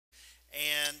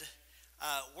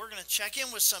we're going to check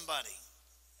in with somebody.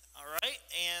 All right,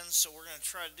 and so we're going to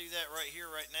try to do that right here,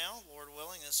 right now. Lord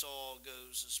willing, this all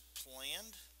goes as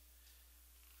planned.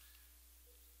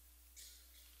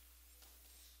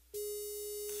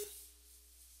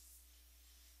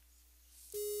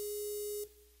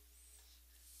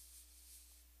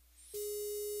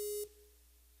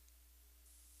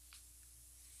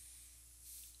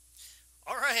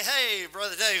 All right, hey,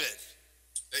 Brother David.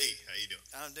 Hey, how you doing?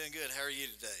 I'm doing good. How are you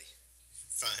today?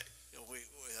 Fine.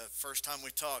 First time we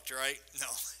talked, right? No,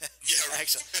 Yeah,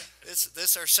 actually, right. this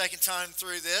is our second time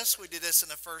through this. We did this in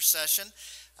the first session.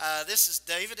 This is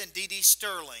David and Dee Dee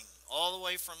Sterling, all the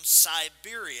way from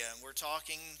Syberia, and we're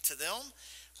talking to them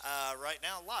right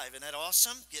now live. Isn't that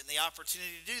awesome? Getting the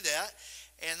opportunity to do that.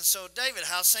 And so, David,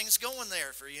 how's things going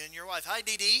there for you and your wife? Hi,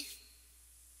 Dee Dee.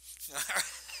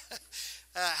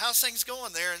 How's things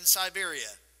going there in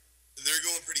Syberia? They're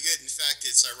going pretty good. In fact,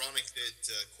 it's ironic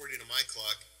that according to my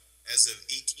clock, as of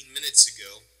 18 minutes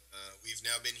ago, we've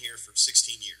now been here for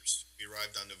 16 years. We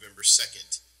arrived on November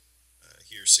 2nd,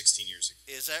 here 16 years ago.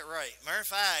 Is that right? Matter of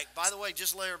fact, by the way,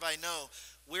 just to let everybody know,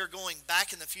 we're going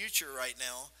back in the future right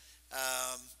now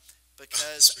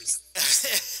because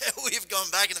we've gone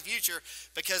back in the future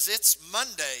because it's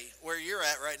Monday where you're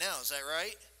at right now. Is that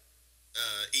right?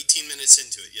 18 minutes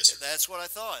into it, yes, sir. That's what I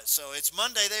thought. So it's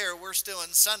Monday there. We're still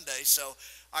in Sunday. So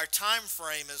our time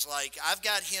frame is like I've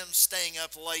got him staying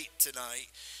up late tonight.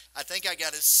 I think I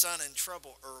got his son in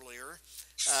trouble earlier.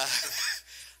 Uh,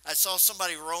 I saw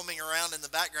somebody roaming around in the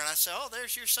background. I said, "Oh,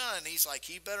 there's your son." He's like,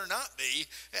 "He better not be."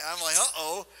 And I'm like,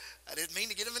 "Uh-oh, I didn't mean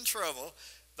to get him in trouble."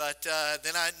 But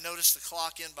then I noticed the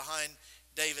clock in behind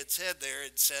David's head there.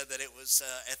 It said that it was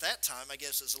at that time. I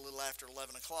guess it was a little after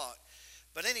 11 o'clock.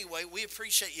 But anyway, we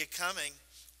appreciate you coming.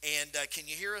 And can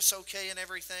you hear us okay and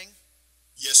everything?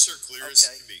 Yes, sir, clear as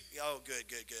Okay. can be. Oh, good,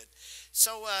 good, good.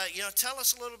 So, tell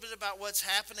us a little bit about what's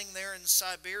happening there in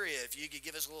Syberia. If you could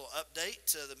give us a little update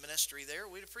to the ministry there,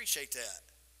 we'd appreciate that.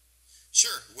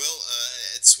 Sure. Well,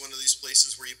 it's one of these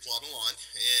places where you plod along,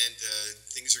 and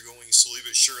things are going slowly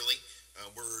but surely.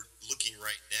 We're looking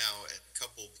right now at a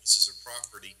couple pieces of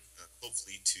property,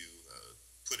 hopefully to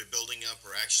put a building up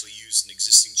or actually use an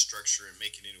existing structure and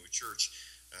make it into a church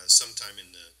sometime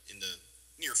in the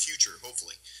near future,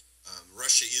 hopefully.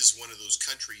 Russia is one of those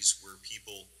countries where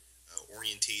people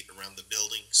orientate around the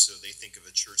building, so they think of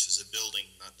a church as a building,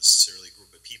 not necessarily a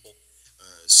group of people.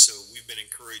 So we've been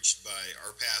encouraged by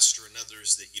our pastor and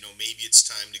others that, maybe it's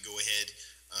time to go ahead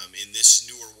in this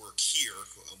newer work here.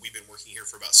 We've been working here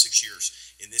for about 6 years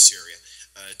in this area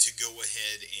to go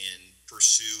ahead and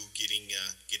pursue getting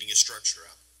a structure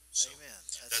out. So Amen.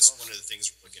 that's Awesome. one of the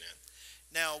things we're looking at.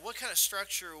 Now, what kind of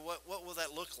structure, what will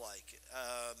that look like?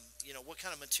 What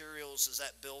kind of materials is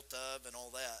that built of and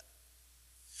all that?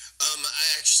 I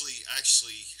actually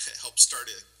helped start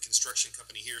a construction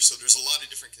company here, so there's a lot of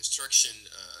different construction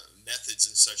methods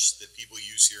and such that people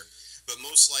use here. But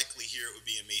most likely here it would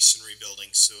be a masonry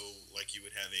building, so like you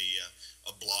would have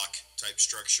a block type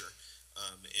structure.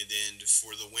 And then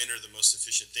for the winter, the most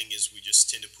efficient thing is we just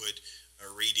tend to put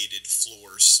radiated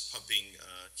floors, pumping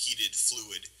heated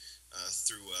fluid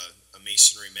through a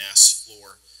masonry mass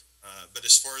floor. But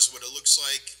as far as what it looks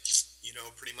like,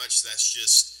 pretty much that's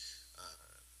just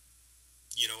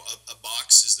a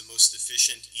box is the most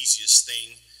efficient, easiest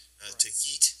thing Right. to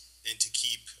heat and to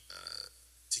keep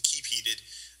heated.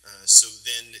 So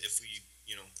then, if we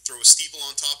throw a steeple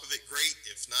on top of it, great.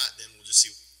 If not, then we'll just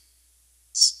see.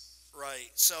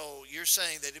 Right. So you're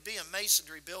saying that it'd be a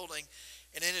masonry building,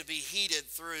 and then it'd be heated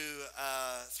through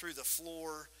the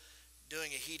floor,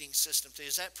 doing a heating system too.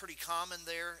 Is that pretty common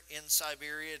there in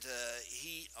Siberia to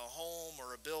heat a home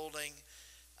or a building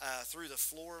through the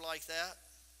floor like that?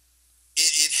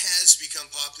 It has become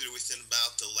popular within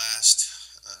about the last,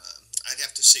 I'd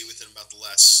have to say within about the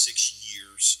last 6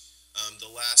 years.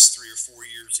 The last 3 or 4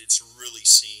 years, it's really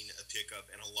seen a pickup,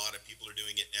 and a lot of people are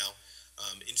doing it now.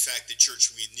 In fact, the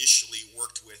church we initially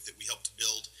worked with that we helped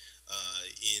build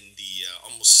in the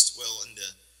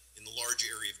in the large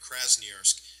area of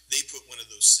Krasnoyarsk, they put one of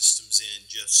those systems in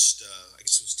just I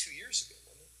guess it was 2 years ago.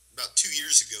 Wasn't it? About 2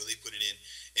 years ago, they put it in,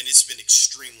 and it's been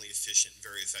extremely efficient,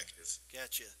 very effective.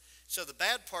 Gotcha. So the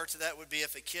bad parts of that would be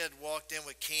if a kid walked in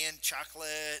with canned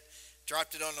chocolate,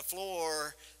 dropped it on the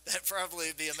floor, that probably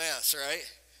would be a mess, right?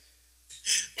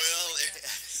 Well,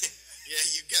 yeah,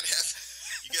 you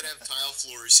gotta have tile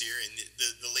floors here, and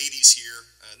the ladies here,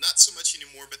 not so much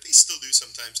anymore, but they still do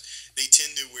sometimes. They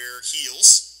tend to wear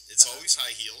heels. It's always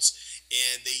high heels,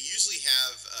 and they usually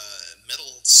have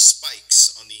metal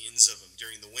spikes on the ends of them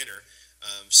during the winter.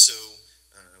 So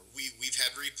we've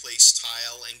had to replace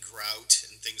tile and grout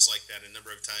and things like that a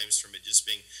number of times from it just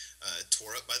being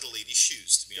tore up by the ladies'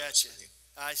 shoes, to be honest Gotcha. with you.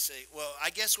 I see. Well, I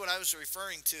guess what I was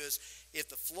referring to is if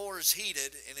the floor is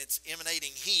heated and it's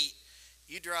emanating heat,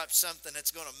 you drop something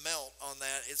that's going to melt on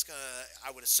that, it's going to,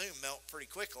 I would assume, melt pretty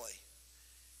quickly.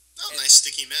 Oh, And, nice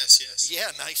sticky mess, yes.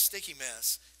 yeah, nice sticky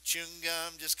mess. Chewing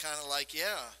gum, just kind of like,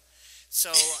 yeah.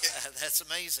 So that's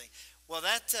amazing. Well,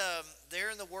 that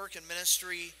there in the work and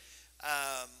ministry,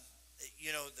 um,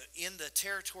 in the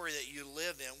territory that you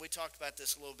live in, we talked about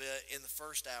this a little bit in the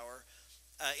first hour.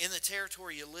 In the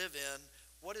territory you live in,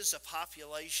 what is the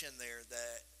population there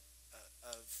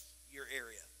of your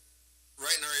area?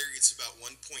 Right in our area, it's about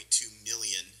 1.2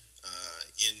 million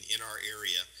in our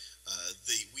area.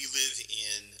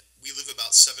 We live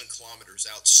about 7 kilometers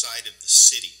outside of the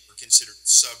city. We're considered a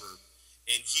suburb,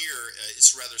 and here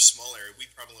it's a rather small area. We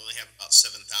probably only have about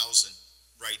 7,000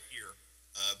 right here,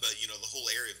 but the whole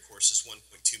area, of course, is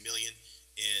 1.2 million.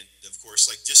 And of course,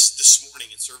 like just this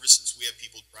morning in services, we have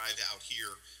people drive out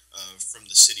here from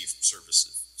the city for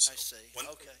services. So I see. 1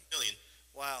 Okay. million.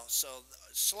 Wow. So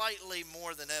slightly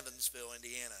more than Evansville,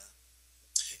 Indiana.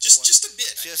 Just a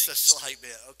bit. Just a slight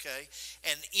bit. Okay.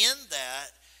 And in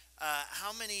that,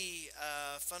 how many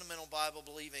fundamental Bible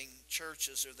believing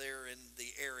churches are there in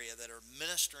the area that are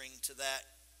ministering to that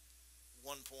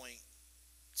 1 point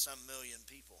some million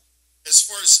people? As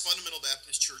far as fundamental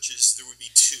Baptist churches, there would be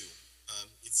 2.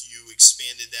 If you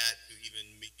expanded that to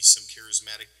even maybe some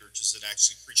charismatic churches that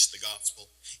actually preach the gospel,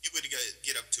 you would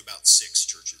get up to about 6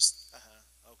 churches.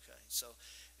 Okay. So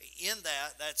in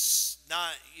that, that's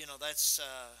not, that's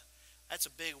a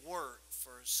big work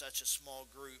for such a small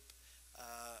group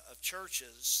of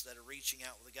churches that are reaching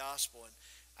out with the gospel. And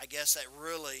I guess that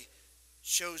really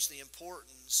shows the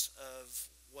importance of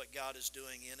what God is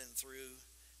doing in and through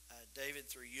David,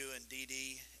 through you and Dee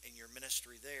Dee and your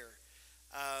ministry there.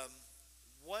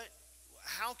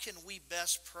 How can we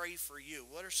best pray for you?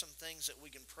 What are some things that we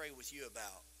can pray with you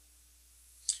about?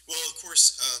 Well, of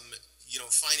course,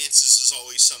 finances is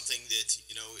always something that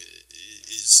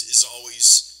is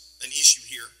always an issue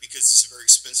here because it's a very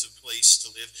expensive place to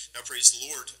live. Now, praise the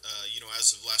Lord.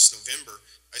 As of last November,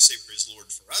 I say praise the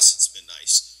Lord for us. It's been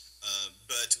nice,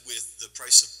 but with the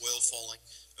price of oil falling,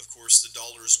 of course, the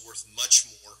dollar is worth much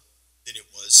more than it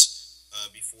was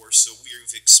before. So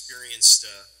we've experienced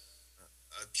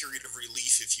a period of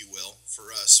relief, if you will,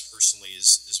 for us personally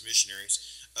as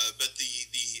missionaries. But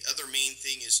the other main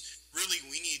thing is really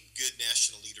we need good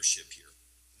national leadership here.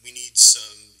 We need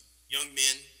some young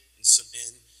men and some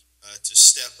men to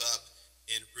step up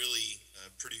and really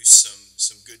produce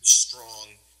some good,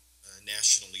 strong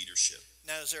national leadership.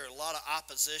 Now, is there a lot of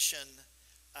opposition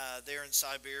there in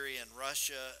Syberia and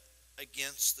Russia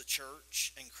against the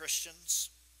church and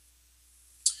Christians?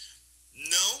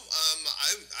 No,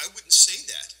 I wouldn't say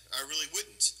that. I really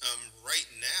wouldn't. Right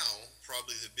now,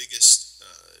 probably the biggest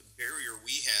barrier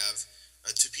we have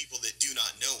to people that do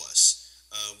not know us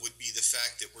would be the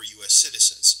fact that we're U.S.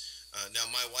 citizens. Now,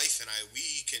 my wife and I,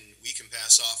 we can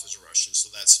pass off as Russians, so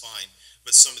that's fine.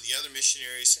 But some of the other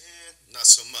missionaries, not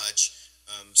so much.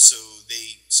 So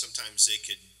sometimes they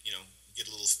could, get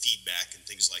a little feedback and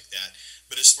things like that.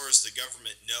 But as far as the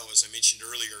government, no. As I mentioned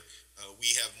earlier,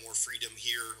 we have more freedom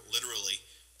here, literally,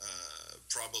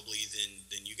 probably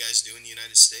than you guys do in the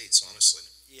United States, honestly.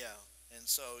 Yeah, and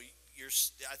so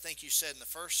I think you said in the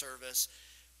first service,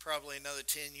 probably another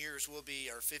 10 years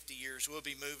or 50 years, we'll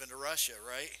be moving to Russia,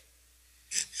 right?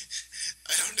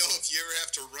 I don't know if you ever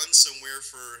have to run somewhere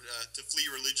to flee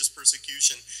religious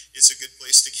persecution. It's a good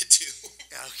place to get to.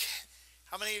 Okay.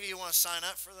 How many of you want to sign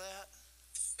up for that?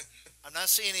 I'm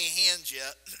not seeing any hands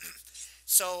yet.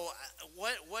 So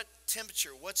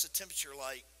what's the temperature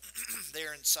like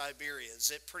there in Syberia? Is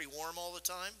it pretty warm all the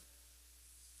time?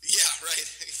 Yeah, right.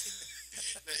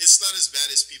 It's not as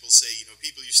bad as people say.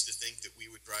 People used to think that we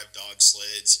would drive dog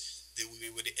sleds, that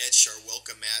we would etch our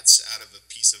welcome mats out of a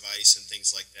piece of ice and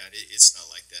things like that. It's not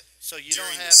like that. So you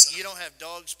don't have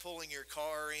dogs pulling your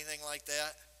car or anything like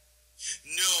that?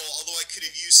 No, although I could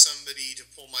have used somebody to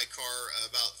pull my car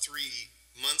about 3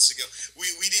 months ago.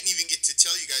 We didn't even get to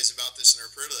tell you guys about this in our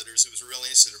prayer letters. It was a real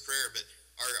answer to prayer, but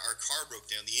our car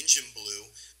broke down. The engine blew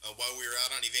while we were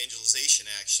out on evangelization,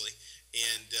 actually.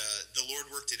 And the Lord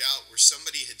worked it out where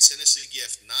somebody had sent us a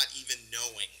gift, not even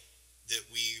knowing that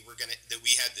we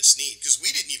had this need, because we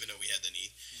didn't even know we had the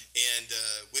need. And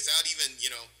without even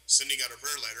sending out a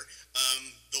prayer letter,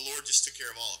 the Lord just took care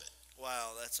of all of it.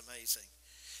 Wow, that's amazing.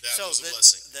 That was a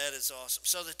blessing. That is awesome.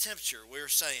 So the temperature, we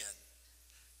were saying,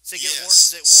 is it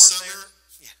Yes, warm there?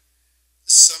 Yeah.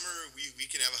 Summer we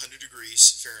can have 100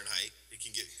 degrees Fahrenheit. It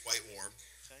can get quite warm.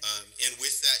 Okay. And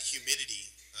with that humidity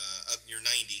up near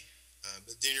 90,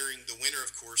 but during the winter,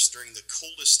 of course, during the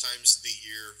coldest times of the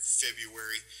year,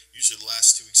 February, usually the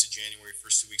last 2 weeks of January,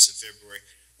 first 2 weeks of February,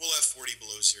 we'll have 40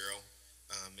 below zero.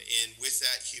 And with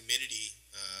that humidity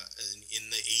in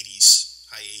the 80s,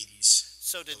 high 80s.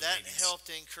 So did that help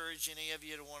to encourage any of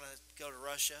you to want to go to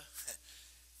Russia?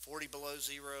 40 below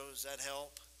zero, does that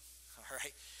help? All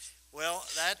right. Well,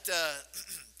 that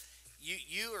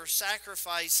you are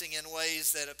sacrificing in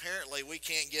ways that apparently we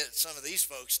can't get some of these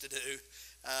folks to do.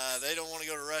 They don't want to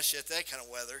go to Russia at that kind of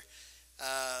weather.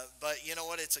 But you know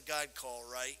what? It's a God call,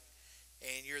 right?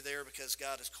 And you're there because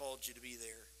God has called you to be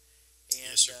there. And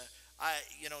yes, sir.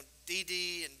 Dee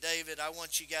Dee and David, I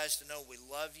want you guys to know we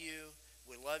love you.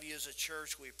 We love you as a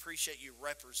church. We appreciate you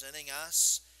representing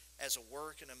us as a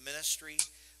work and a ministry,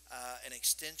 an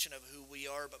extension of who we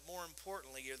are. But more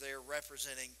importantly, you're there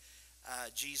representing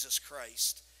Jesus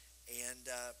Christ and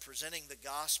presenting the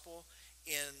gospel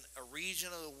in a region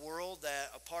of the world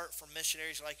that, apart from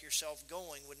missionaries like yourself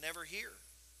going, would never hear.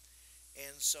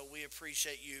 And so we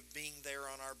appreciate you being there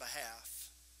on our behalf.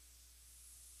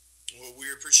 Well,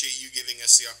 we appreciate you giving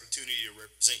us the opportunity to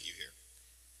represent you here.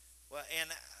 Well,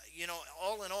 and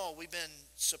all in all, we've been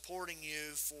supporting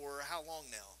you for how long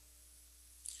now?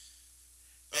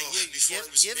 Before I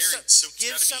was married,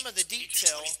 give some of the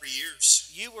detail. 23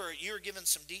 years. You were given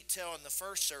some detail in the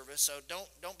first service, so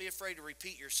don't be afraid to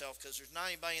repeat yourself, because there's not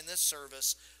anybody in this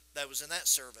service that was in that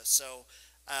service. So,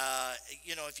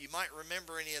 if you might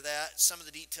remember any of that, some of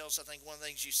the details. I think one of the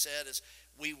things you said is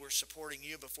we were supporting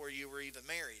you before you were even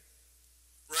married.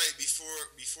 Right,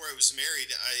 before I was married,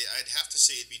 I'd have to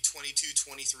say it'd be 22,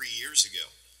 23 years ago.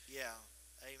 Yeah,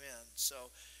 amen.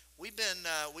 So we've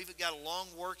got a long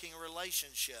working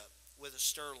relationship with the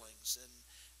Sterlings and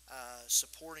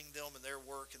supporting them in their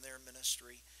work and their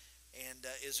ministry. And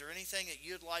is there anything that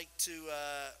you'd like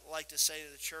to say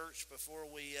to the church before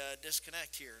we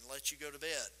disconnect here and let you go to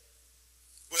bed?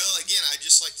 Well, again, I'd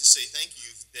just like to say thank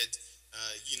you that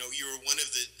you're one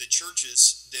of the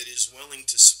churches that is willing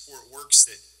to support works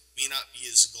that may not be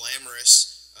as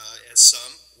glamorous as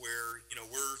some, where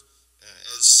we're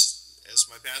as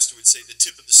my pastor would say, the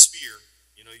tip of the spear.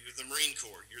 You're the Marine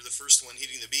Corps. You're the first one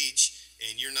hitting the beach,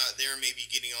 and you're not there maybe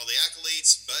getting all the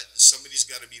accolades, but somebody's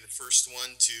got to be the first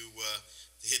one to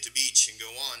hit the beach and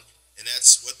go on. And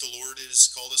that's what the Lord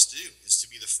has called us to do, is to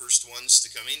be the first ones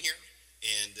to come in here.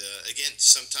 And again,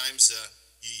 sometimes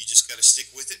you just got to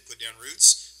stick with it, put down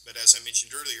roots. But as I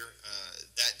mentioned earlier,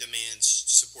 that demands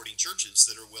supporting churches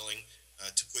that are willing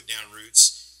to put down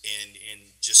roots and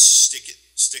just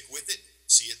stick with it,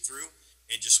 see it through,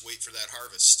 and just wait for that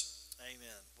harvest.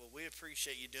 Amen. Well, we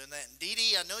appreciate you doing that. And Dee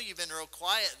Dee, I know you've been real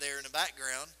quiet there in the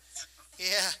background.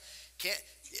 Yeah.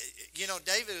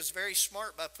 David was very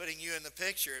smart by putting you in the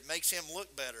picture. It makes him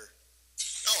look better.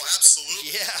 Oh,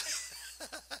 absolutely. Yeah.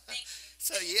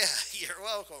 So, yeah, you're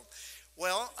welcome.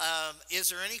 Well, is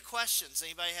there any questions?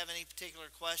 Anybody have any particular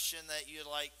question that you'd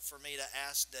like for me to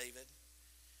ask David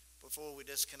before we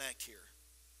disconnect here?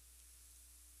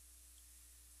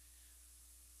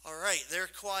 All right, they're a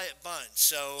quiet bunch.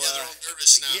 So yeah, they're all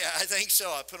nervous now. Yeah, I think so.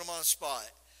 I put them on the spot.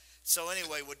 So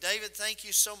anyway, well, David, thank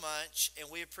you so much, and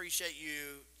we appreciate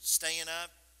you staying up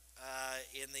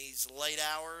in these late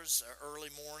hours, early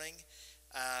morning,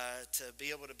 to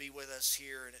be able to be with us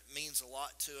here, and it means a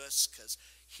lot to us because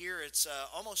here it's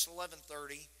almost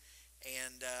 11:30,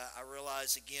 and I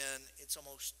realize again it's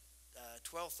almost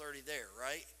 12:30 there,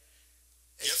 right?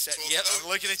 Yep, I'm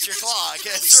looking at your clock.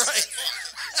 That's right.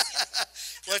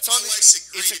 Well, it's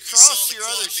across your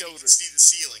other shoulder. You can see the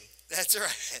ceiling. That's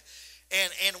right.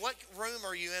 And what room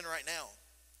are you in right now?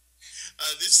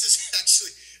 This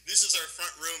is our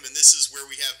front room, and this is where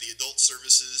we have the adult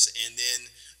services, and then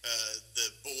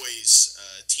the boys'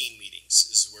 teen meetings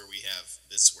is where we have.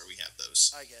 That's where we have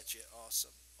those. I got you.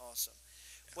 Awesome.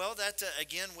 Well, that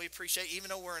again, we appreciate,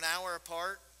 even though we're an hour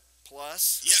apart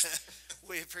plus. Yeah.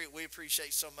 we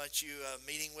appreciate so much you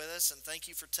meeting with us, and thank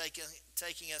you for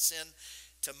taking us in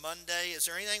to Monday. Is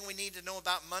there anything we need to know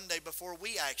about Monday before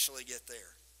we actually get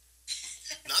there?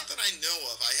 Not that I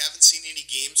know of. I haven't seen any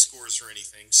game scores or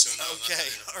anything. So no. Okay.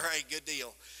 All right. Good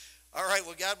deal. All right.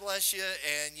 Well, God bless you,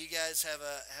 and you guys have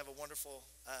a wonderful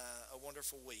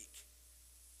week.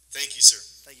 Thank you, sir.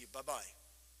 Thank you. Bye-bye.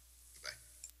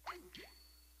 Bye.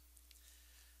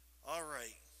 All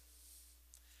right.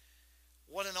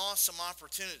 What an awesome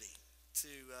opportunity to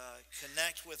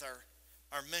connect with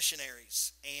our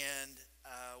missionaries, and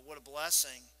what a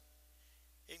blessing.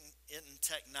 Isn't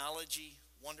technology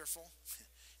wonderful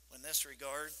in this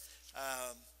regard?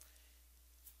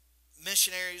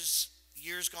 Missionaries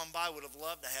years gone by would have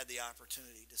loved to have the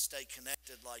opportunity to stay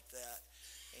connected like that.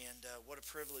 And what a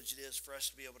privilege it is for us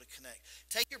to be able to connect.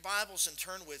 Take your Bibles and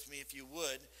turn with me, if you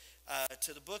would,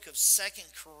 to the book of 2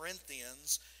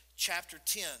 Corinthians chapter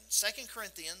 10. 2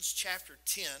 Corinthians chapter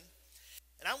 10.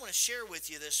 And I want to share with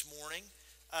you this morning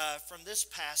from this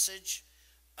passage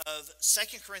of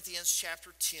 2 Corinthians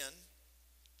chapter 10.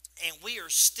 And we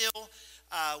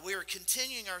are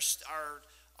continuing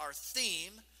our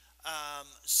theme,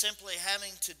 simply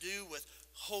having to do with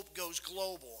Hope Goes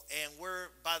Global. And we're,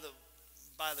 by the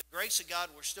grace of God,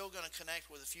 we're still going to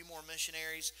connect with a few more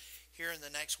missionaries here in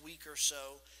the next week or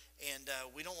so. And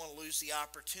we don't want to lose the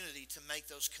opportunity to make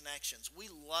those connections. We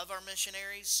love our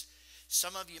missionaries.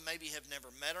 Some of you maybe have never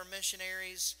met our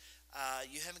missionaries.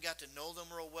 You haven't got to know them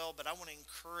real well, but I want to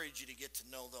encourage you to get to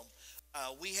know them.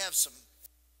 We have some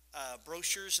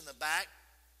brochures in the back.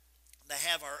 They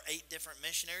have our 8 different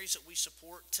missionaries that we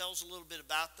support. Tells a little bit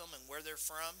about them and where they're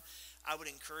from. I would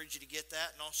encourage you to get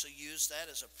that and also use that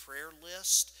as a prayer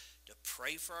list to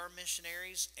pray for our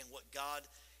missionaries and what God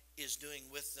is doing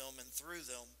with them and through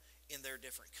them in their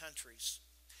different countries.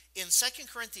 In 2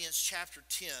 Corinthians chapter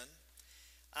 10,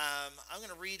 I'm going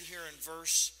to read here in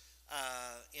verse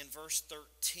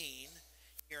 13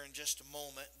 here in just a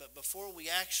moment. But before we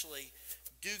actually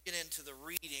do get into the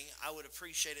reading, I would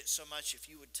appreciate it so much if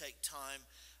you would take time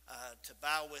to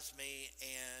bow with me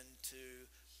and to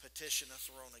petition the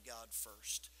throne of God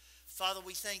first. Father,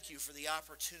 we thank you for the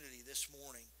opportunity this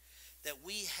morning that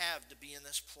we have to be in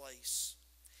this place.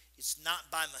 It's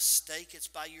not by mistake, it's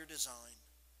by your design.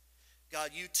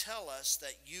 God, you tell us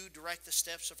that you direct the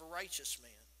steps of a righteous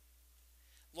man.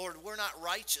 Lord, we're not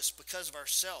righteous because of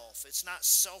ourselves. It's not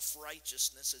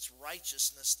self-righteousness. It's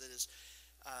righteousness that is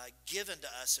given to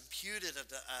us, imputed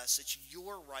to us. It's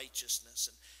your righteousness.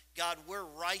 And God, we're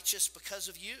righteous because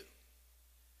of you.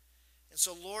 And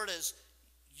so, Lord, as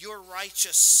your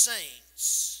righteous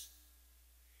saints,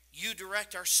 you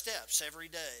direct our steps every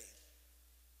day.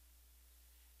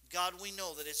 God, we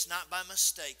know that it's not by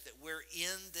mistake that we're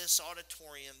in this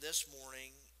auditorium this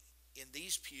morning, in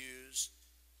these pews,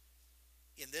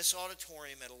 in this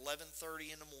auditorium at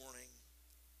 11:30 in the morning,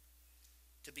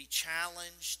 to be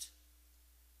challenged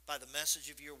by the message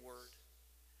of your word.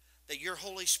 That your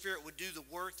Holy Spirit would do the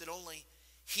work that only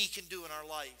he can do in our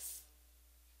life.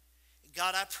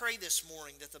 God, I pray this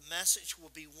morning that the message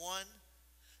will be one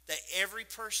that every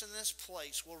person in this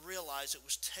place will realize it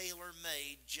was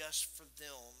tailor-made just for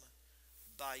them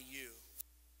by you.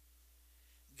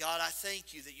 God, I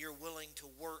thank you that you're willing to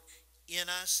work in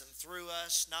us and through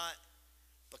us, not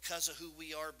because of who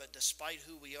we are, but despite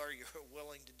who we are, you're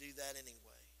willing to do that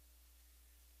anyway.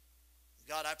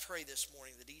 God, I pray this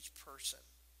morning that each person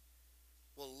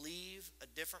will leave a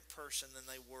different person than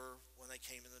they were when they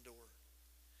came in the door.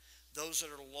 Those that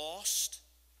are lost,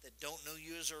 that don't know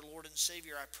you as their Lord and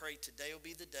Savior, I pray today will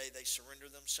be the day they surrender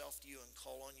themselves to you and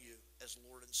call on you as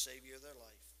Lord and Savior of their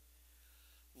life.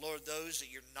 Lord, those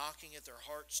that you're knocking at their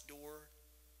heart's door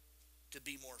to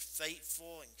be more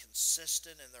faithful and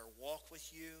consistent in their walk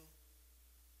with you,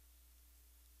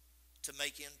 to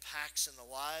make impacts in the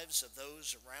lives of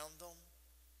those around them,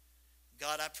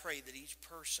 God, I pray that each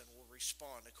person will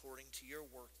respond according to your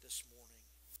work this morning.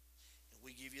 And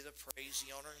we give you the praise,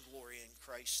 the honor, and glory in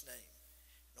Christ's name.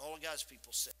 And all of God's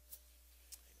people said, amen.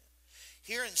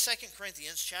 Here in 2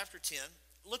 Corinthians chapter 10,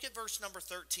 look at verse number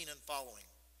 13 and following.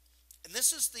 And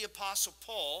this is the Apostle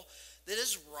Paul that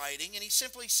is writing, and he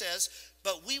simply says,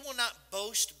 "But we will not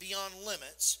boast beyond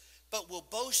limits, but will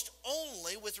boast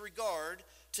only with regard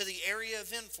to the area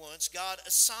of influence God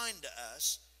assigned to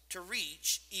us to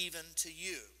reach even to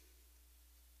you."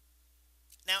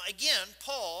 Now again,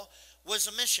 Paul was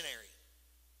a missionary.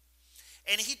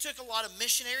 And he took a lot of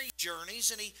missionary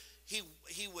journeys, and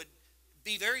he would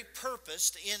be very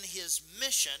purposed in his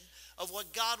mission of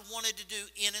what God wanted to do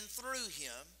in and through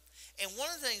him. And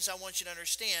one of the things I want you to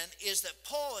understand is that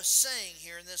Paul is saying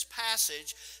here in this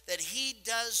passage that he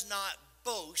does not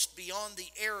boast beyond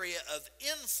the area of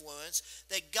influence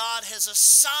that God has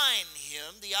assigned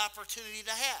him the opportunity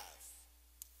to have.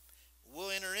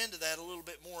 We'll enter into that a little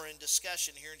bit more in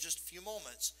discussion here in just a few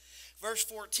moments. Verse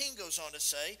 14 goes on to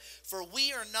say, "For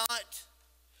we are not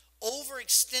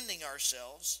overextending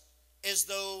ourselves as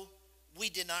though we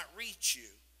did not reach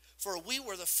you. For we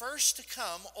were the first to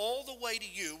come all the way to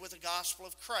you with the gospel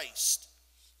of Christ."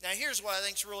 Now here's what I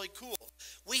think is really cool.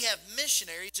 We have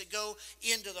missionaries that go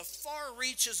into the far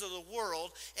reaches of the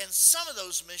world, and some of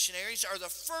those missionaries are the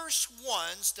first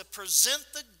ones to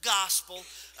present the gospel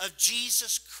of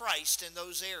Jesus Christ in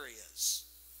those areas.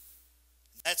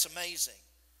 That's amazing.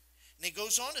 And he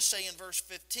goes on to say in verse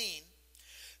 15,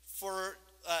 "For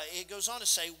it goes on to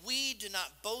say, we do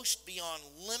not boast beyond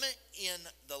limit in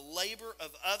the labor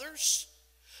of others,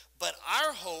 but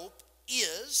our hope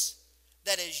is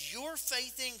that as your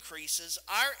faith increases,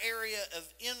 our area of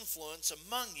influence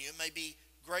among you may be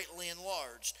greatly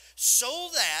enlarged, so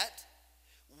that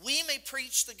we may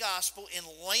preach the gospel in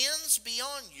lands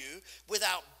beyond you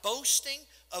without boasting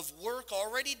of work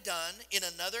already done in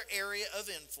another area of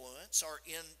influence or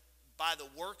by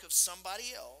the work of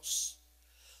somebody else.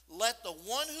 Let the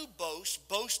one who boasts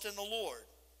boast in the Lord.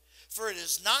 For it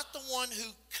is not the one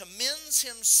who commends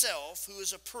himself who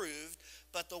is approved,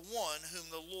 but the one whom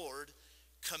the Lord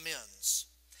commends.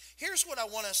 Here's what I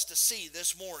want us to see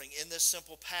this morning in this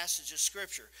simple passage of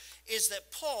Scripture, is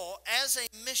that Paul, as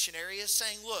a missionary, is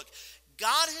saying, look,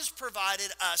 God has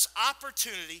provided us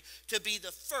opportunity to be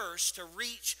the first to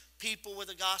reach people with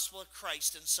the gospel of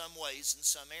Christ in some ways, in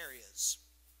some areas.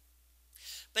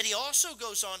 But he also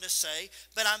goes on to say,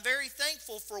 but I'm very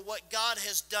thankful for what God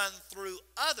has done through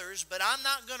others, but I'm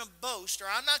not going to boast, or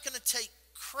I'm not going to take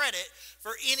credit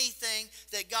for anything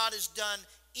that God has done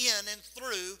in and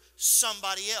through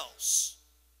somebody else.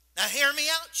 Now hear me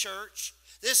out, church.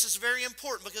 This is very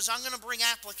important because I'm going to bring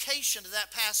application to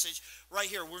that passage right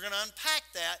here. We're going to unpack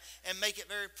that and make it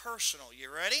very personal.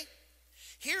 You ready?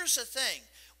 Here's the thing.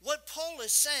 What Paul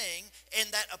is saying, and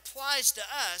that applies to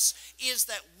us, is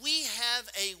that we have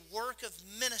a work of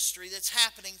ministry that's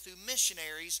happening through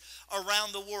missionaries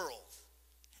around the world.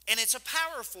 And it's a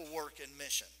powerful work in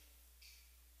mission.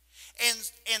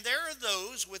 And there are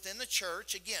those within the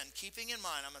church, again, keeping in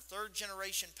mind, I'm a third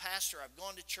generation pastor. I've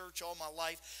gone to church all my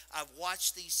life. I've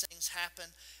watched these things happen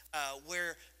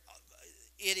where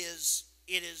it is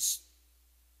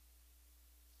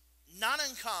not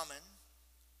uncommon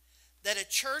that a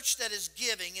church that is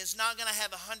giving is not going to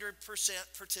have 100%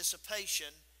 participation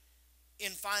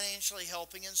in financially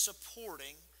helping and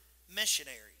supporting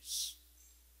missionaries.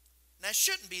 Now, it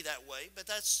shouldn't be that way, but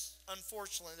that's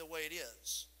unfortunately the way it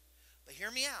is. But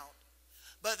hear me out.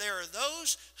 But there are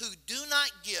those who do not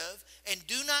give and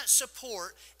do not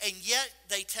support, and yet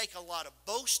they take a lot of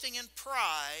boasting and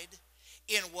pride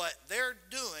in what they're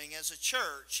doing as a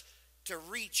church to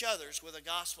reach others with the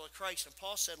gospel of Christ. And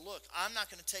Paul said, look, I'm not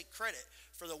going to take credit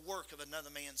for the work of another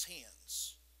man's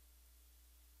hands.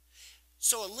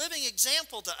 So a living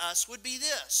example to us would be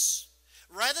this.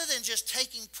 Rather than just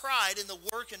taking pride in the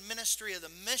work and ministry of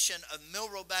the mission of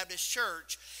Millroad Baptist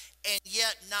Church, and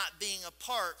yet not being a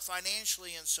part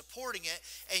financially in supporting it,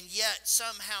 and yet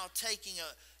somehow taking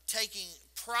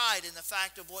pride in the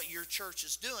fact of what your church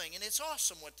is doing. And it's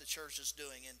awesome what the church is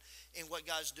doing and what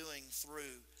God's doing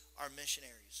through our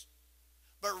missionaries.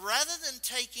 But rather than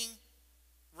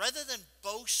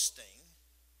boasting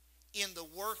in the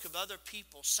work of other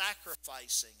people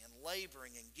sacrificing and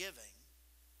laboring and giving,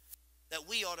 that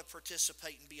we ought to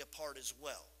participate and be a part as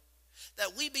well.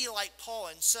 That we be like Paul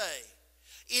and say,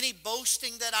 any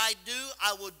boasting that I do,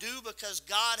 I will do because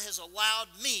God has allowed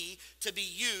me to be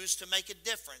used to make a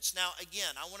difference. Now,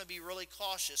 again, I want to be really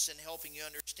cautious in helping you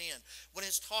understand. When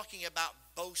it's talking about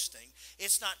boasting,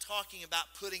 it's not talking about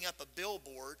putting up a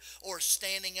billboard or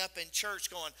standing up in church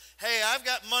going, hey, I've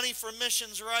got money for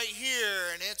missions right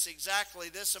here, and it's exactly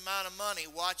this amount of money.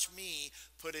 Watch me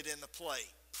put it in the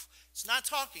plate. It's not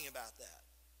talking about that.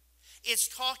 It's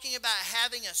talking about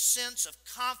having a sense of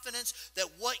confidence that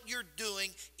what you're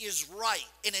doing is right.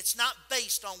 And it's not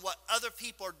based on what other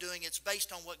people are doing. It's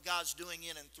based on what God's doing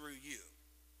in and through you.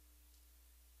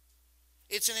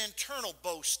 It's an internal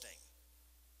boasting.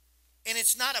 And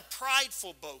it's not a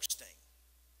prideful boasting.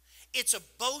 It's a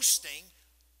boasting.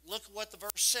 Look what the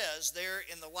verse says there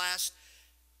in the last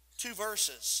two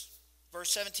verses.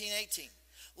 Verse 17, 18.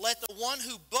 Let the one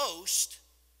who boasts,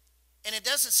 and it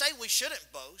doesn't say we shouldn't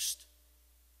boast.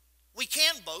 We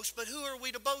can boast, but who are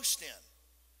we to boast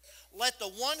in? Let the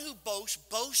one who boasts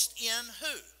boast in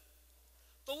who?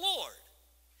 The Lord.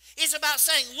 It's about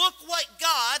saying, look what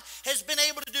God has been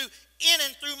able to do in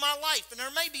and through my life. And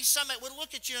there may be some that would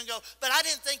look at you and go, but I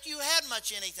didn't think you had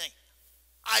much anything.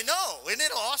 I know. Isn't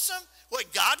it awesome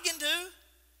what God can do?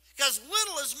 Because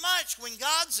little is much when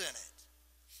God's in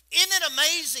it. Isn't it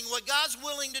amazing what God's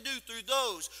willing to do through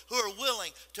those who are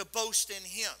willing to boast in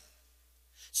Him?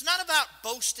 It's not about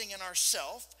boasting in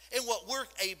ourselves and what we're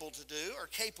able to do or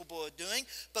capable of doing,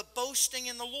 but boasting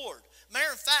in the Lord.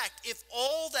 Matter of fact, if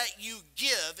all that you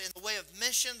give in the way of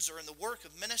missions or in the work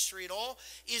of ministry at all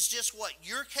is just what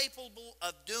you're capable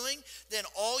of doing, then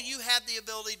all you have the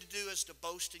ability to do is to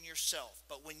boast in yourself.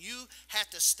 But when you have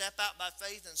to step out by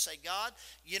faith and say, God,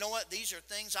 you know what? These are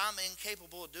things I'm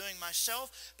incapable of doing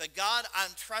myself. But God,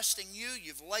 I'm trusting you.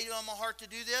 You've laid it on my heart to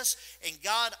do this. And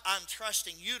God, I'm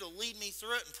trusting you to lead me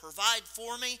through it and provide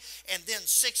for me. And then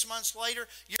 6 months later,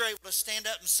 you're able to stand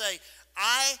up and say,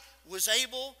 I was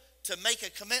able to make a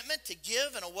commitment to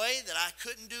give in a way that I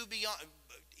couldn't do beyond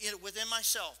within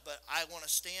myself, but I want to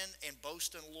stand and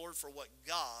boast in the Lord for what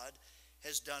God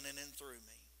has done in and through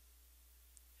me.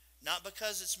 Not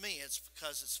because it's me, it's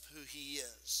because it's who He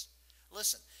is.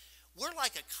 Listen, we're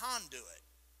like a conduit.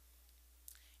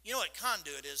 You know what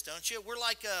conduit is, don't you? We're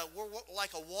like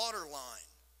a water line.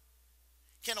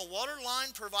 Can a water line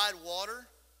provide water?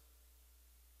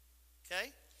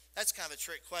 Okay? That's kind of a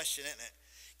trick question, isn't it?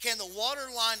 Can the water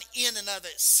line in and of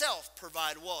itself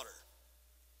provide water?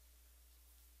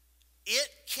 It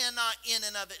cannot in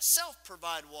and of itself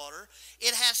provide water.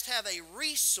 It has to have a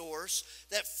resource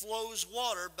that flows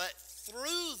water, but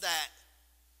through that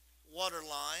water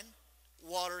line,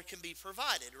 water can be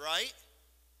provided, right?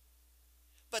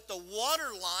 But the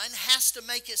water line has to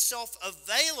make itself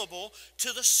available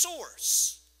to the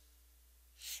source.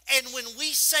 And when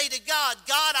we say to God,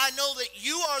 God, I know that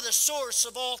you are the source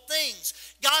of all things.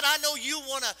 God, I know you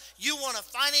want to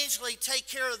financially take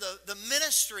care of the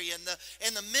ministry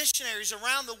and the missionaries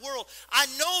around the world. I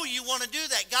know you want to do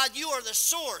that. God, you are the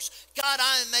source. God,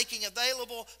 I am making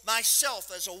available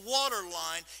myself as a water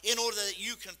line in order that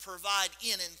you can provide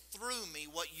in and through me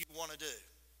what you want to do.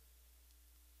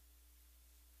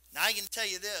 Now, I can tell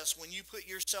you this, when you put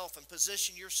yourself and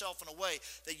position yourself in a way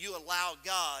that you allow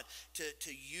God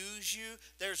to use you,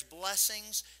 there's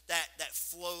blessings that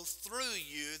flow through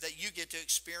you that you get to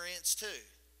experience too.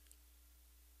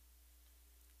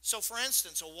 So, for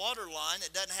instance, a water line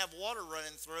that doesn't have water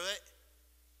running through it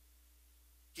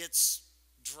gets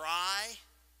dry,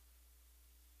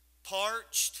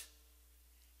 parched,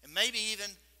 and maybe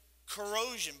even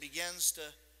corrosion begins to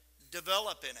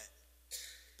develop in it,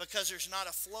 because there's not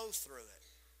a flow through it.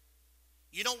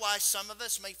 You know why some of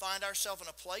us may find ourselves in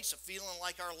a place of feeling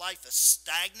like our life is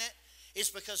stagnant? It's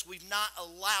because we've not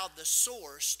allowed the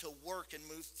source to work and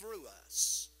move through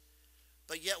us.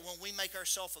 But yet when we make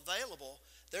ourselves available,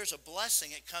 there's a blessing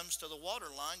that comes to the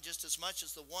water line just as much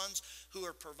as the ones who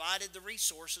are provided the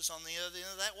resources on the other end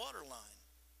of that water line.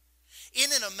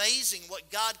 Isn't it amazing what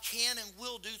God can and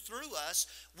will do through us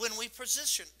when we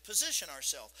position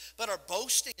ourselves? But our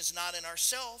boasting is not in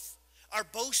ourselves. Our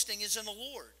boasting is in the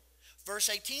Lord. Verse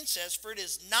 18 says, for it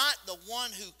is not the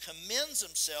one who commends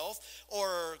himself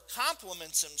or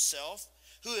compliments himself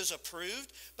who is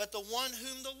approved, but the one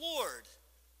whom the Lord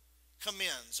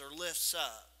commends or lifts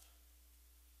up.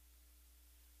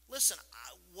 Listen,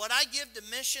 what I give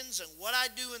to missions and what I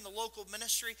do in the local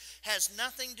ministry has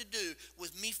nothing to do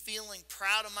with me feeling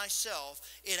proud of myself.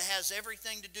 It has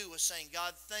everything to do with saying,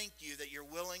 God, thank you that you're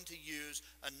willing to use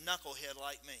a knucklehead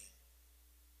like me.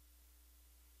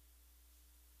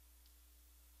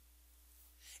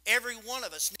 Every one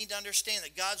of us need to understand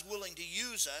that God's willing to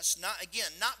use us, not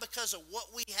because of what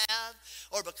we have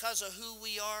or because of who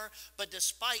we are, but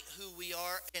despite who we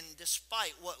are and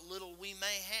despite what little we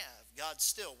may have, God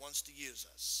still wants to use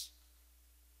us.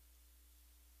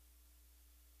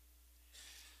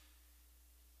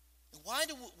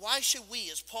 Why should we,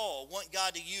 as Paul, want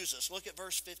God to use us? Look at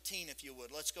verse 15, if you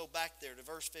would. Let's go back there to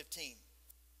verse 15.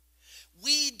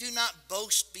 We do not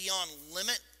boast beyond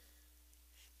limit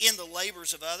in the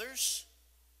labors of others,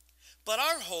 but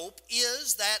our hope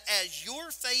is that as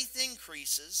your faith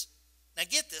increases, now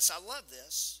get this, I love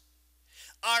this,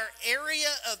 our area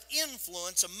of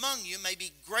influence among you may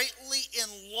be greatly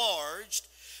enlarged,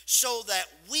 so that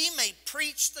we may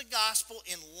preach the gospel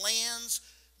in lands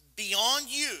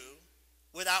beyond you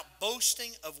without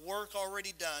boasting of work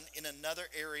already done in another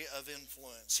area of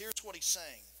influence. Here's what he's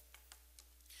saying.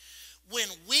 When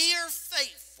we are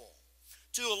faithful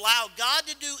to allow God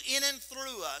to do in and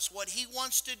through us what he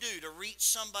wants to do to reach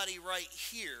somebody right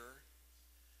here,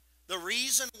 the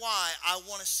reason why I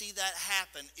want to see that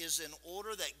happen is in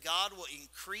order that God will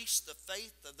increase the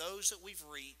faith of those that we've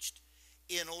reached,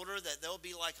 in order that they'll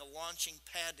be like a launching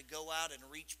pad to go out and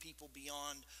reach people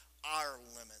beyond our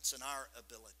limits and our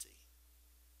ability.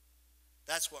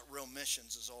 That's what real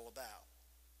missions is all about.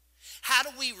 How do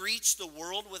we reach the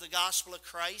world with the gospel of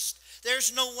Christ?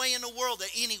 There's no way in the world that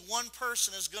any one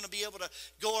person is going to be able to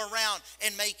go around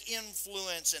and make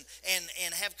influence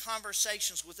and have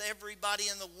conversations with everybody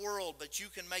in the world, but you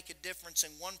can make a difference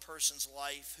in one person's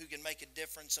life who can make a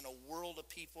difference in a world of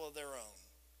people of their own.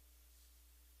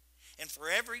 And for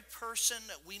every person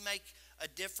that we make a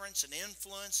difference and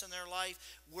influence in their life,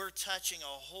 we're touching a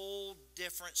whole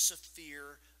different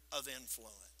sphere of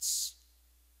influence.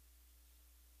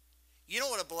 You know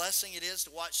what a blessing it is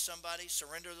to watch somebody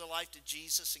surrender their life to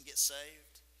Jesus and get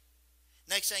saved?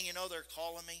 Next thing you know, they're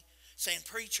calling me saying,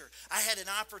 "Preacher, I had an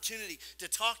opportunity to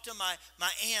talk to my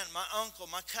aunt, my uncle,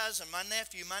 my cousin, my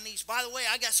nephew, my niece. By the way,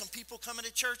 I got some people coming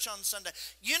to church on Sunday."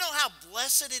 You know how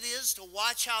blessed it is to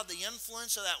watch how the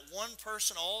influence of that one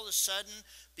person all of a sudden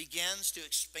begins to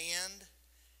expand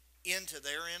into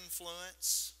their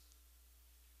influence?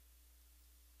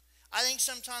 I think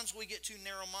sometimes we get too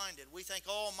narrow-minded. We think,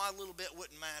 oh, my little bit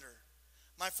wouldn't matter.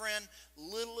 My friend,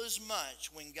 little is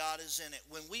much when God is in it.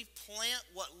 When we plant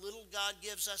what little God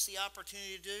gives us the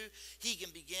opportunity to do, He can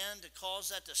begin to cause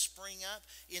that to spring up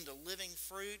into living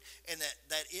fruit, and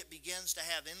that it begins to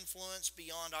have influence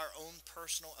beyond our own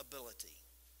personal ability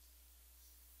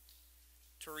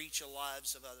to reach the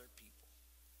lives of other people.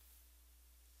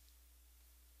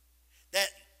 That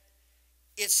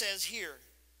it says here,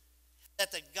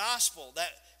 that the gospel,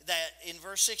 that in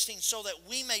verse 16, so that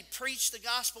we may preach the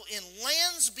gospel in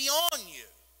lands beyond you.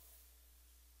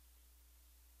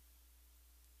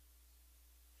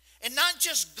 And not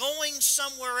just going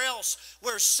somewhere else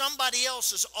where somebody else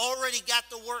has already got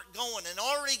the work going and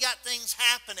already got things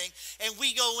happening, and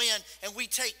we go in and we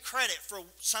take credit for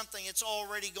something that's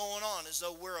already going on as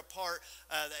though we're a part,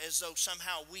 as though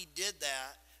somehow we did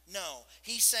that. No,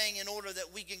 he's saying in order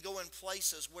that we can go in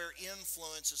places where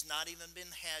influence has not even been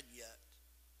had yet.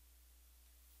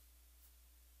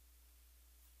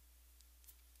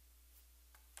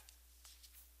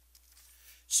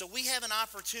 So we have an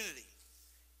opportunity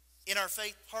in our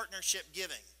faith partnership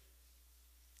giving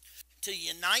to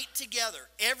unite together,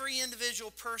 every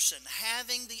individual person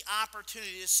having the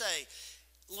opportunity to say,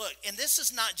 look, and this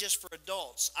is not just for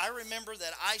adults. I remember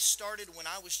that I started when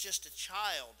I was just a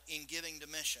child in giving to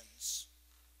missions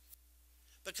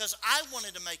because I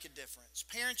wanted to make a difference.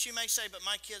 Parents, you may say, but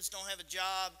my kids don't have a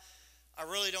job. I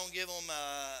really don't give them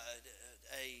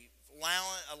a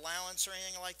allowance or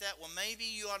anything like that. Well, maybe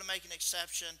you ought to make an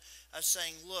exception of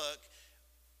saying, look,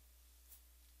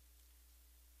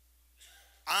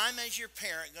 I'm, as your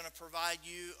parent, going to provide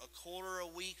you $0.25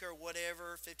 a week or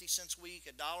whatever, 50 cents a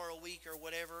week, $1 a week or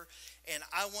whatever, and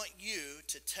I want you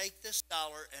to take this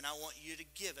dollar and I want you to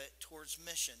give it towards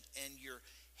mission. And you're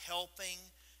helping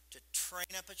to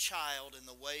train up a child in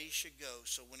the way he should go,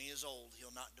 so when he is old,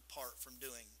 he'll not depart from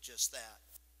doing just that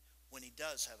when he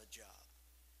does have a job,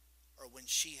 or when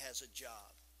she has a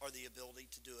job, or the ability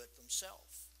to do it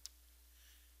themselves.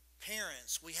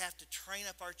 Parents, we have to train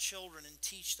up our children and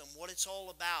teach them what it's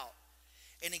all about.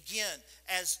 And again,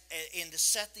 and to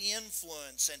set the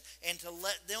influence and to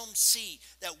let them see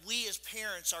that we as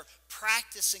parents are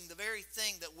practicing the very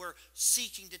thing that we're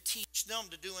seeking to teach them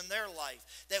to do in their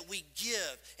life. That we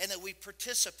give and that we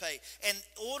participate in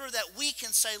order that we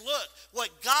can say, look, what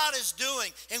God is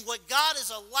doing and what God has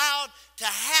allowed to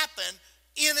happen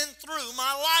in and through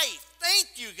my life. Thank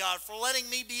you, God, for letting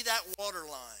me be that water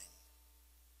line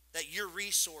that your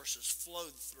resources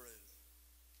flowed through.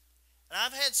 And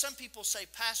I've had some people say,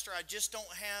 Pastor, I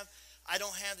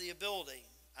don't have the ability.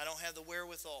 I don't have the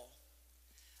wherewithal.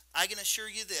 I can assure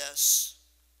you this,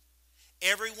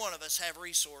 every one of us have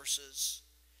resources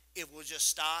if we'll just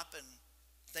stop and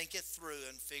think it through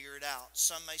and figure it out.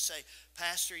 Some may say,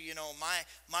 Pastor, you know,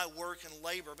 my work and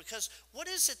labor, because what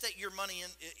is it that your money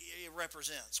it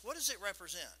represents? What does it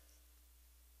represent?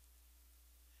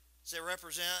 Does it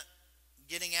represent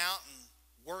getting out and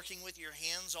working with your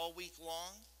hands all week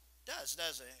long? It does,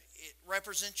 doesn't it? It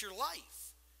represents your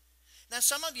life. Now,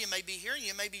 some of you may be here and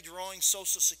you may be drawing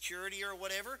Social Security or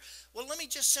whatever. Well, let me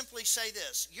just simply say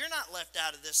this. You're not left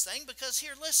out of this thing because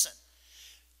here, listen.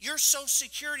 Your Social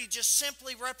Security just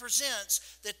simply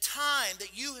represents the time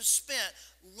that you have spent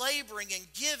laboring and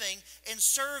giving and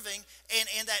serving,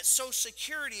 and that Social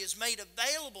Security is made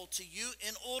available to you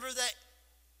in order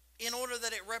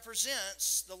that it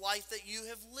represents the life that you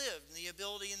have lived and the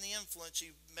ability and the influence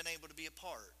you've been able to be a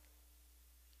part.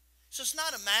 So it's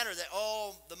not a matter that,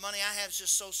 oh, the money I have is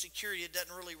just Social Security. It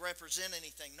doesn't really represent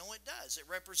anything. No, it does. It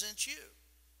represents you.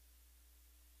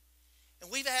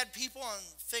 And we've had people on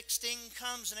fixed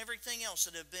incomes and everything else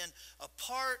that have been a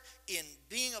part in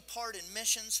being a part in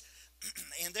missions.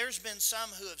 And there's been some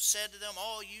who have said to them,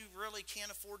 oh, you really can't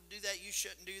afford to do that. You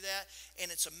shouldn't do that.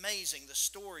 And it's amazing the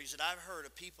stories that I've heard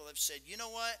of people have said, you know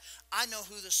what? I know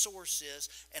who the source is,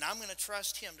 and I'm going to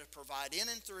trust him to provide in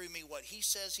and through me what he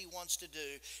says he wants to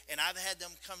do. And I've had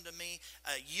them come to me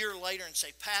a year later and say,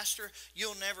 Pastor,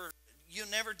 you'll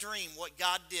never dream what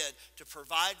God did to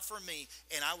provide for me,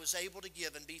 and I was able to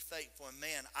give and be faithful. And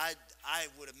man, I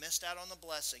would have missed out on the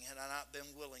blessing had I not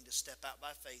been willing to step out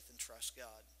by faith and trust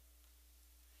God.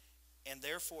 And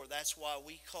therefore, that's why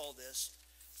we call this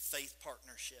faith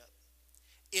partnership.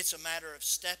 It's a matter of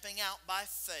stepping out by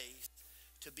faith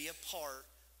to be a part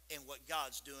in what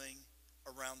God's doing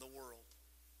around the world.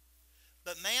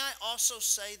 But may I also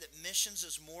say that missions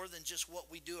is more than just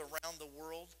what we do around the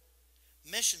world.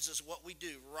 Missions is what we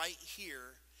do right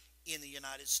here in the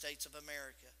United States of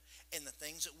America, and the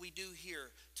things that we do here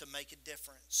to make a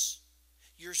difference.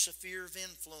 Your sphere of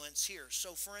influence here.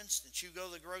 So for instance, you go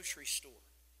to the grocery store,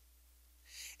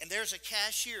 and there's a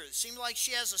cashier. It seems like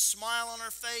she has a smile on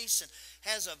her face and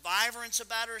has a vibrance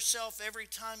about herself every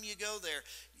time you go there.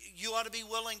 You ought to be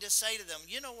willing to say to them,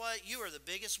 you know what? You are the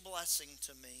biggest blessing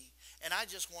to me. And I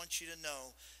just want you to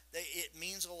know that it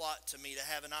means a lot to me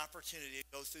to have an opportunity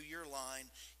to go through your line.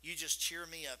 You just cheer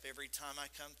me up every time I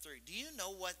come through. Do you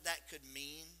know what that could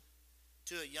mean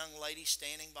to a young lady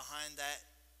standing behind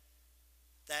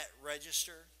that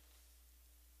register?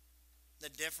 The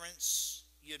difference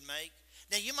you'd make?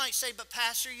 Now you might say, but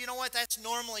Pastor, you know what? That's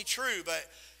normally true. But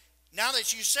now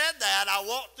that you said that, I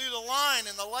walked through the line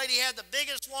and the lady had the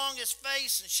biggest, longest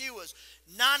face and she was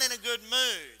not in a good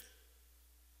mood.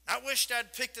 I wished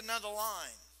I'd picked another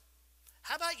line.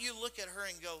 How about you look at her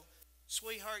and go,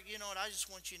 sweetheart, you know what? I just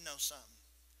want you to know something.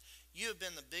 You have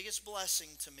been the biggest blessing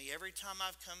to me. Every time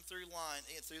I've come through the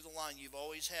line, you've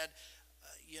always had,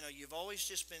 you've always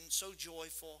just been so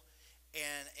joyful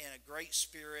and a great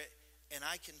spirit. And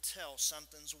I can tell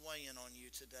something's weighing on you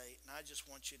today. And I just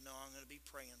want you to know I'm going to be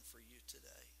praying for you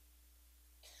today.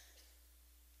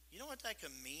 You know what that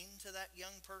could mean to that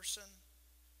young person?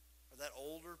 Or that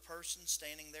older person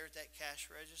standing there at that cash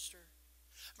register?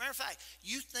 Matter of fact,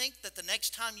 you think that the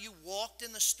next time you walked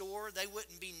in the store, they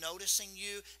wouldn't be noticing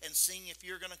you and seeing if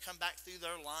you're going to come back through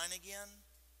their line again?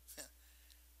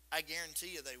 I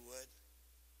guarantee you they would.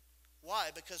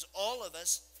 Why? Because all of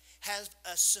us has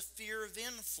a sphere of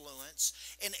influence,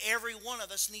 and every one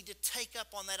of us need to take up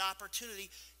on that opportunity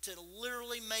to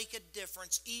literally make a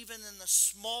difference, even in the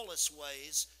smallest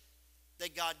ways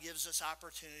that God gives us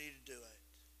opportunity to do it.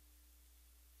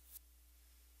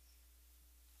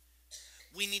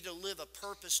 We need to live a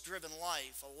purpose-driven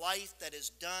life, a life that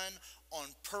is done on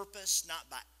purpose, not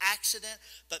by accident,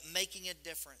 but making a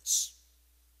difference.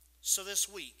 So this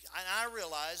week, I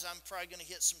realize I'm probably going to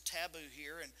hit some taboo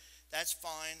here, and that's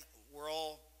fine. We're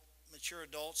all mature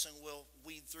adults and we'll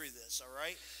weed through this, all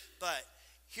right? But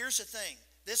here's the thing.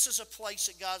 This is a place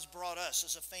that God's brought us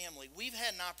as a family. We've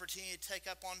had an opportunity to take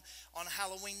up on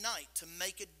Halloween night to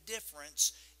make a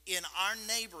difference in our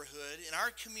neighborhood, in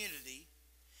our community.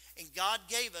 And God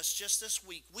gave us just this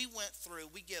week, we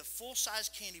give full-size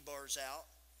candy bars out.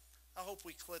 I hope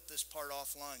we clip this part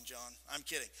offline, John. I'm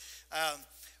kidding.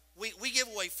 We give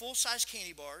away full-size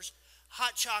candy bars,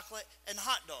 hot chocolate, and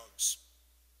hot dogs.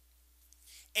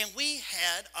 And we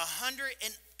had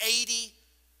 180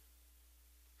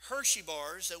 Hershey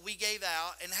bars that we gave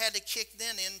out and had to kick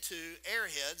them into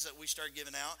Airheads that we started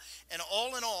giving out. And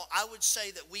all in all, I would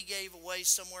say that we gave away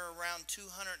somewhere around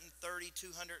 230,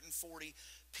 240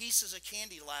 pieces of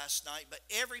candy last night. But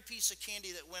every piece of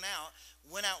candy that went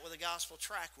out with a gospel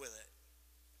tract with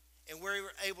it. And we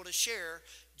were able to share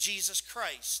Jesus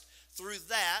Christ through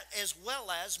that, as well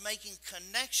as making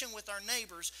connection with our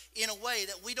neighbors in a way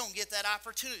that we don't get that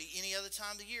opportunity any other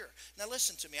time of the year. Now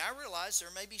listen to me. I realize there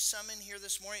may be some in here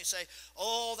this morning that say,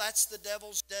 oh, that's the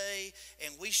devil's day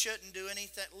and we shouldn't do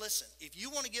anything. Listen, if you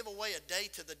want to give away a day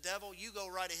to the devil, you go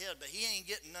right ahead, but he ain't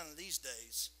getting none of these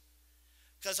days.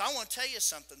 Because I want to tell you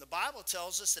something. The Bible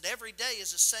tells us that every day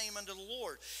is the same unto the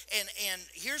Lord. And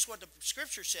here's what the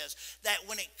scripture says. That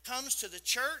when it comes to the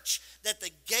church, that the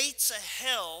gates of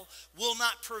hell will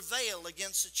not prevail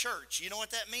against the church. You know what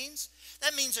that means?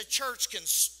 That means a church can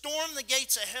storm the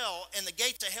gates of hell, and the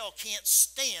gates of hell can't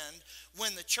stand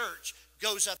when the church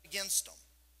goes up against them.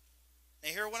 Now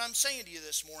hear what I'm saying to you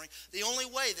this morning. The only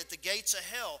way that the gates of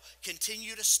hell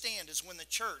continue to stand is when the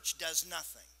church does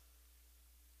nothing.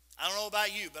 I don't know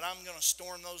about you, but I'm going to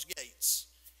storm those gates.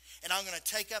 And I'm going to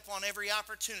take up on every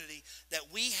opportunity that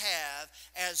we have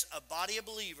as a body of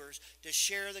believers to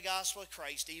share the gospel of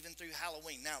Christ even through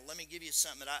Halloween. Now, let me give you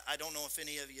something that I don't know if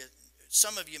any of you,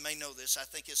 some of you may know this. I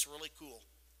think it's really cool.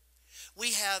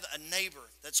 We have a neighbor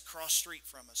that's across street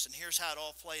from us, and here's how it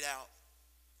all played out.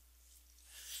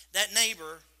 That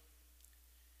neighbor,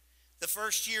 the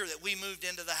first year that we moved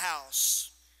into the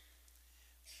house,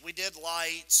 we did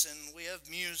lights and we have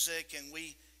music and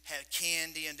we had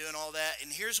candy and doing all that.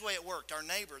 And here's the way it worked. Our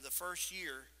neighbor, the first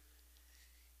year,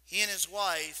 he and his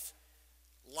wife,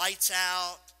 lights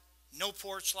out, no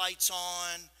porch lights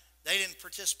on. They didn't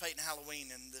participate in Halloween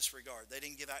in this regard. They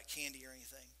didn't give out candy or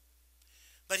anything.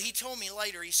 But he told me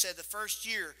later, he said the first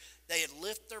year they had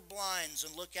lift their blinds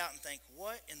and look out and think,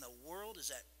 what in the world is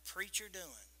that preacher doing?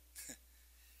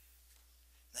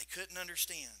 They couldn't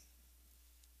understand.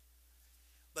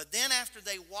 But then after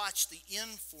they watched the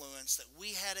influence that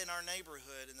we had in our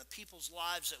neighborhood and the people's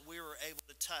lives that we were able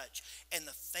to touch and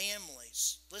the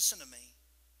families, listen to me,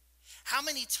 how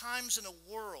many times in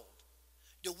the world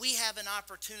do we have an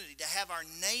opportunity to have our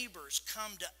neighbors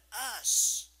come to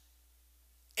us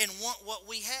and want what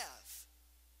we have?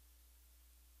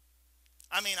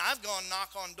 I mean, I've gone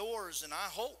knock on doors and I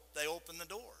hope they open the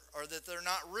door or that they're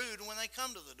not rude when they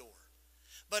come to the door.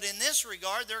 But in this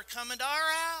regard, they're coming to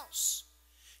our house.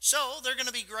 So they're going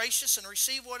to be gracious and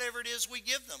receive whatever it is we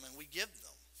give them, and we give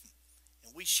them.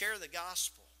 And we share the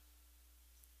gospel.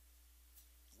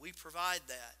 We provide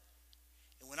that.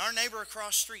 And when our neighbor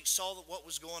across the street saw what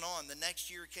was going on, the next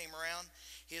year came around,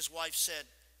 his wife said,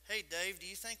 hey, Dave, do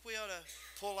you think we ought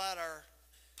to pull out our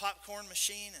popcorn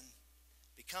machine and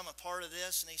become a part of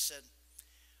this? And he said,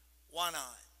 why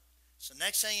not? So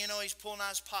next thing you know, he's pulling out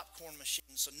his popcorn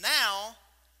machine. So now,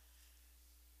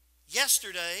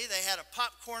 yesterday, they had a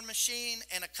popcorn machine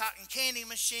and a cotton candy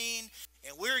machine,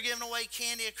 and we were giving away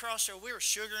candy across there. We were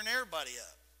sugaring everybody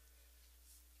up.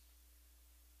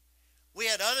 We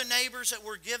had other neighbors that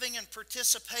were giving and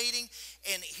participating,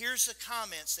 and here's the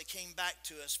comments that came back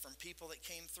to us from people that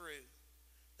came through.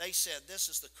 They said, this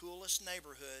is the coolest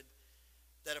neighborhood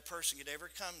that a person could ever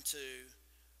come to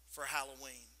for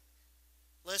Halloween.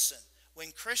 Listen,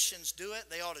 when Christians do it,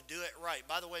 they ought to do it right.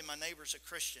 By the way, my neighbor's a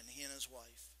Christian, he and his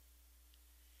wife.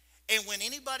 And when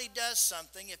anybody does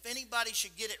something, if anybody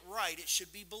should get it right, it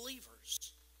should be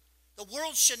believers. The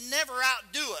world should never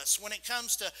outdo us when it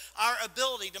comes to our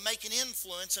ability to make an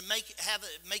influence and make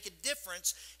a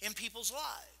difference in people's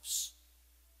lives.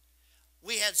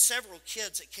 We had several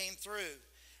kids that came through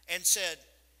and said,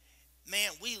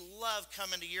 man, we love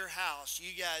coming to your house.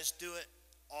 You guys do it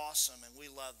awesome, and we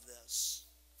love this.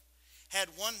 Had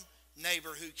one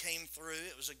neighbor who came through.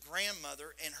 It was a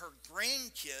grandmother, and her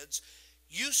grandkids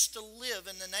used to live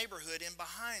in the neighborhood in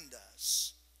behind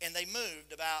us. And they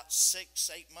moved about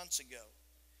 6-8 months ago.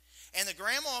 And the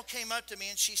grandma came up to me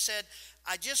and she said,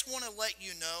 I just want to let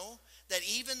you know that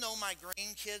even though my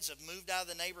grandkids have moved out of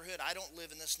the neighborhood, I don't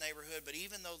live in this neighborhood, but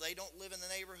even though they don't live in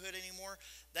the neighborhood anymore,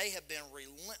 they have been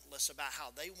relentless about how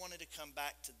they wanted to come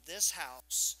back to this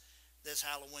house this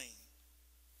Halloween.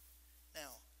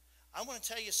 Now, I want to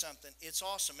tell you something. It's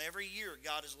awesome. Every year,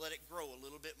 God has let it grow a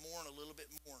little bit more and a little bit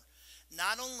more.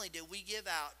 Not only did we give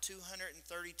out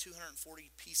 230,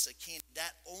 240 pieces of candy,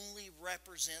 that only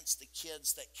represents the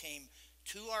kids that came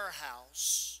to our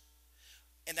house,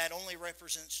 and that only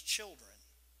represents children.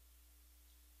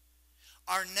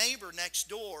 Our neighbor next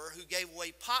door who gave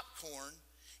away popcorn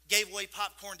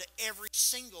to every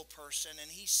single person,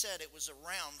 and he said it was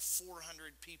around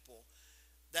 400 people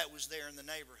that was there in the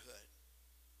neighborhood.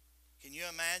 Can you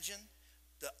imagine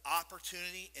the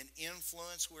opportunity and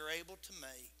influence we're able to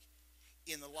make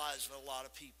in the lives of a lot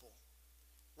of people?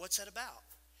 What's that about?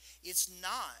 It's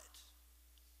not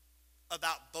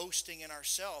about boasting in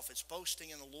ourselves. It's boasting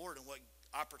in the Lord and what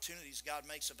opportunities God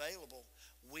makes available.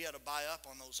 We ought to buy up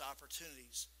on those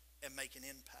opportunities and make an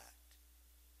impact.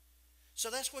 So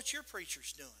that's what your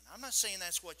preacher's doing. I'm not saying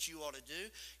that's what you ought to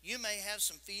do. You may have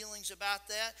some feelings about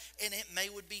that, and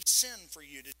it would be sin for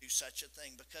you to do such a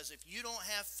thing, because if you don't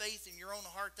have faith in your own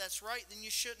heart that's right, then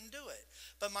you shouldn't do it.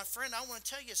 But my friend, I want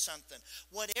to tell you something.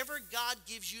 Whatever God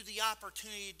gives you the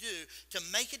opportunity to do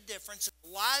to make a difference in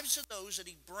the lives of those that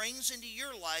he brings into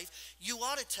your life, you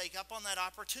ought to take up on that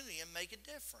opportunity and make a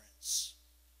difference,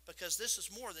 because this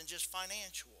is more than just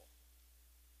financial.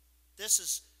 This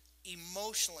is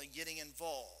emotionally getting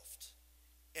involved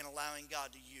in allowing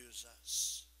God to use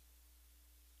us.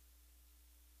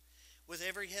 With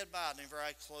every head bowed and every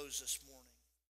eye closed this morning,